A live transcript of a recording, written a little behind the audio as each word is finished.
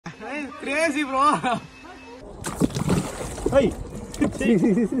Crazy, bro. Hey.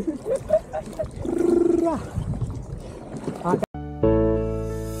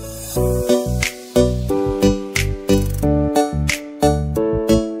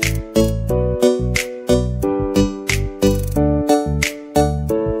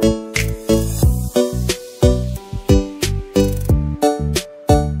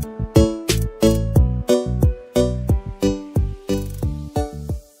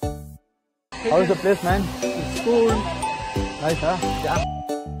 How's the place, man? It's cool. Nice, huh? Yeah.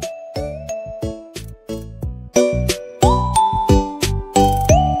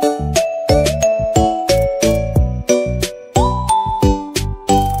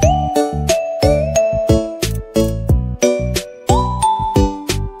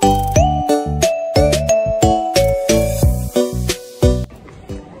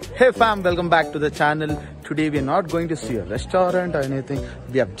 Hey fam, welcome back to the channel. Today we are not going to see a restaurant or anything.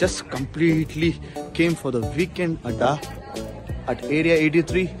 We have just completely came for the weekend adda at area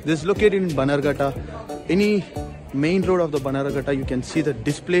 83. This is located in Banarghata. Any main road of the Banarghata, you can see the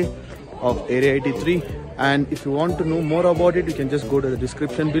display of area 83. And if you want to know more about it, you can just go to the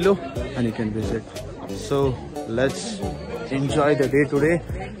description below and you can visit. So let's enjoy the day today.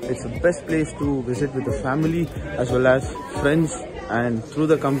 It's the best place to visit with the family as well as friends and through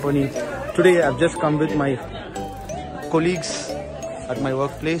the company. Today I've just come with my colleagues at my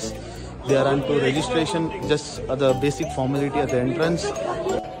workplace. They are onto registration, just the basic formality at the entrance.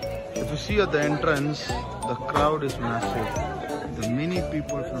 If you see at the entrance, the crowd is massive. The many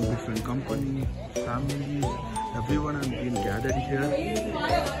people from different companies, families, everyone has been gathered here.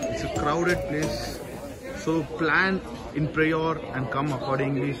 It's a crowded place. So plan in prayer and come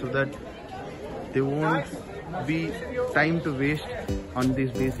accordingly so that there won't be time to waste on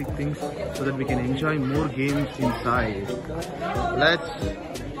these basic things, so that we can enjoy more games inside. Let's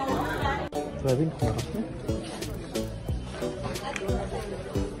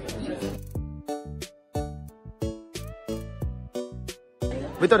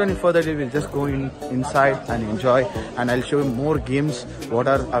without any further ado, we'll just go inside and enjoy, and I'll show you more games what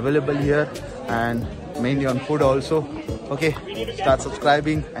are available here and mainly on food also. Okay, start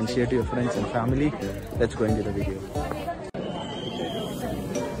subscribing and share to your friends and family. Let's go into the video.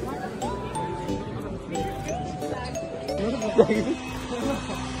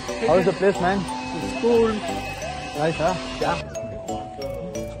 How's the place, man? It's cool. Nice, huh? Yeah.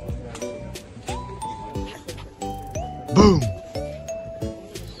 Boom!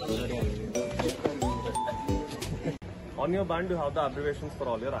 On your band, you have the abbreviations for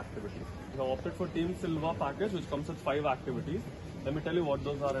all your activities. You have opted for Team Silver package, which comes with 5 activities. Let me tell you what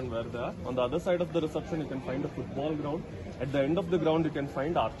those are and where they are. On the other side of the reception, you can find a football ground. At the end of the ground, you can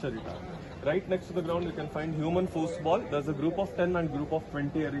find archery tag. Right next to the ground, you can find human foosball. There's a group of 10 and group of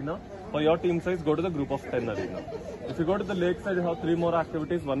 20 arena. For your team size, go to the group of 10 arena. If you go to the lake side, you have 3 more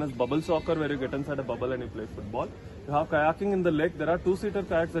activities. One is bubble soccer, where you get inside a bubble and you play football. You have kayaking in the lake. There are 2-seater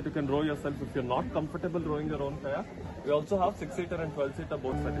kayaks that you can row yourself if you're not comfortable rowing your own kayak. We also have 6-seater and 12-seater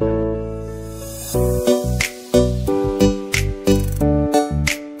boats that you can.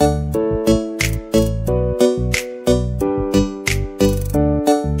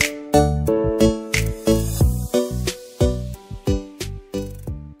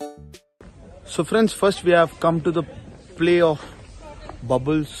 So friends, first we have come to the play of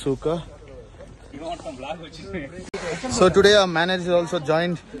bubble soccer. So today our manager also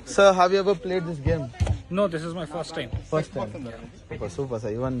joined. Sir, have you ever played this game? No, this is my first time. First time. Super, super,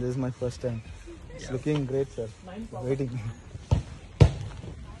 sir. Even this is my first time. It's looking great, sir. Waiting.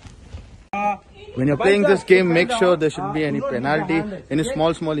 When you're playing this game, make sure there should be any penalty. Any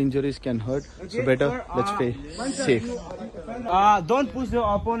small injuries can hurt. So better, let's play safe. Don't push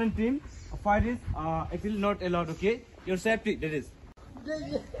your opponent team. Fight is it will not allowed. Okay, your safety that is.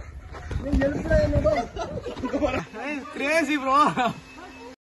 Crazy, bro.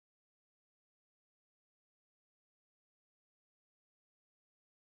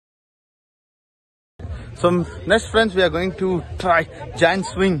 So next, friends, we are going to try giant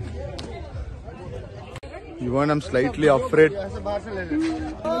swing. Even I'm slightly afraid.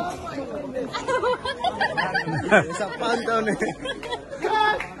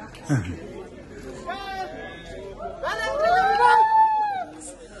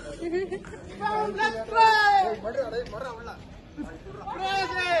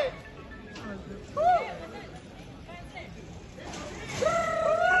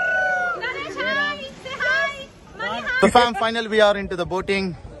 So fam, finally we are into the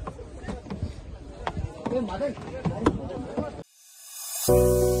boating.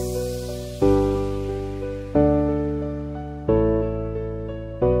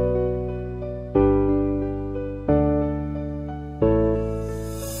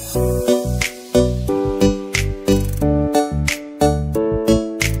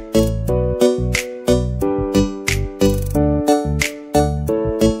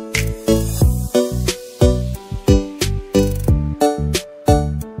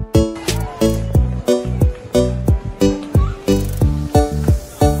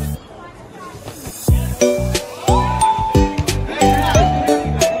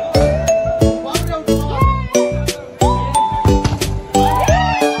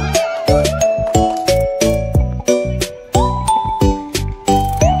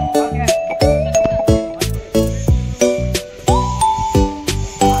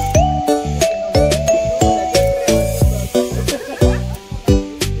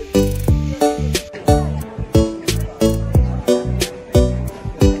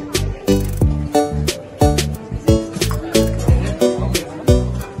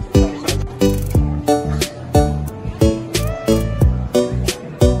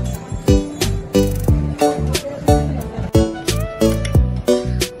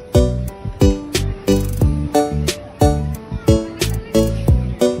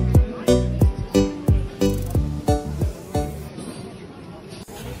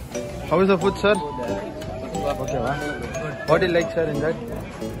 is the food, sir? Okay, what do you like, sir, in that?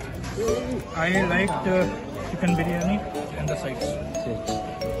 I liked chicken biryani and the sides.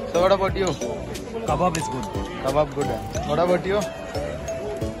 So what about you? Kebab is good. Kebab good. What about you?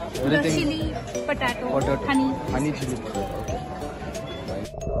 The chili, potato, honey. Honey chili potato. Okay.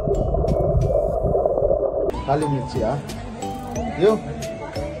 Kali mirchi, yeah? You?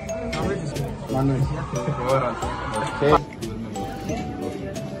 Non-veg. Okay.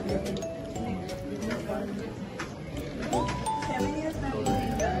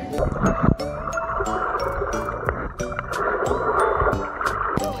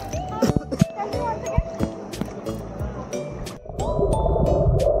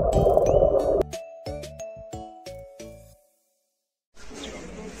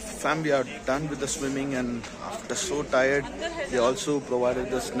 Fam, we are done with the swimming and after so tired, they also provided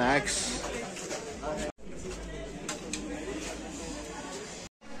the snacks.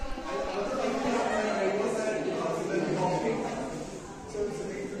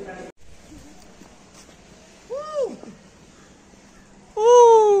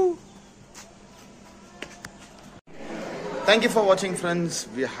 Thank you for watching, friends.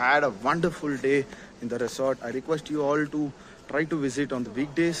 We had a wonderful day in the resort. I request you all to try to visit on the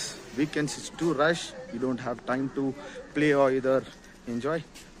weekdays. Weekends it's too rush. You don't have time to play or either enjoy.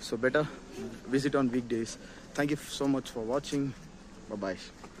 So better visit on weekdays. Thank you so much for watching. Bye-bye.